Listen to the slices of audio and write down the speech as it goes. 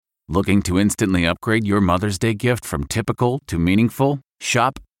Looking to instantly upgrade your Mother's Day gift from typical to meaningful?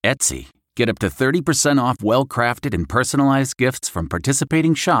 Shop Etsy. Get up to 30% off well-crafted and personalized gifts from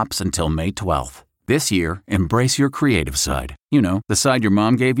participating shops until May 12th. This year, embrace your creative side. You know, the side your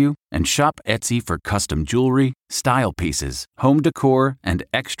mom gave you. And shop Etsy for custom jewelry, style pieces, home decor, and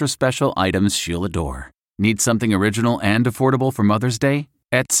extra special items she'll adore. Need something original and affordable for Mother's Day?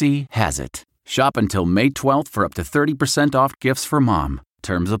 Etsy has it. Shop until May 12th for up to 30% off gifts for mom.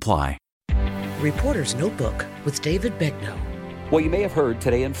 Terms apply. Reporter's Notebook with David Begnaud. Well, you may have heard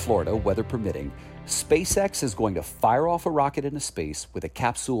today in Florida, weather permitting, SpaceX is going to fire off a rocket into space with a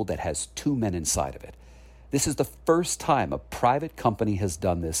capsule that has 2 men inside of it. This is the first time a private company has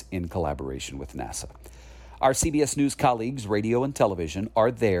done this in collaboration with NASA. Our CBS News colleagues, radio and television, are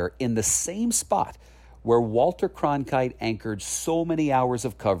there in the same spot where Walter Cronkite anchored so many hours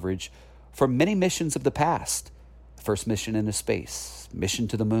of coverage for many missions of the past. The first mission into space, mission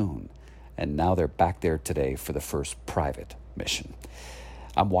to the moon, and now they're back there today for the first private mission.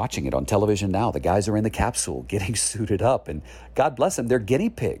 I'm watching it on television now. The guys are in the capsule getting suited up, and God bless them, they're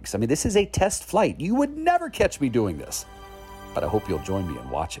guinea pigs. I mean, this is a test flight. You would never catch me doing this, but I hope you'll join me in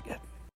watching it.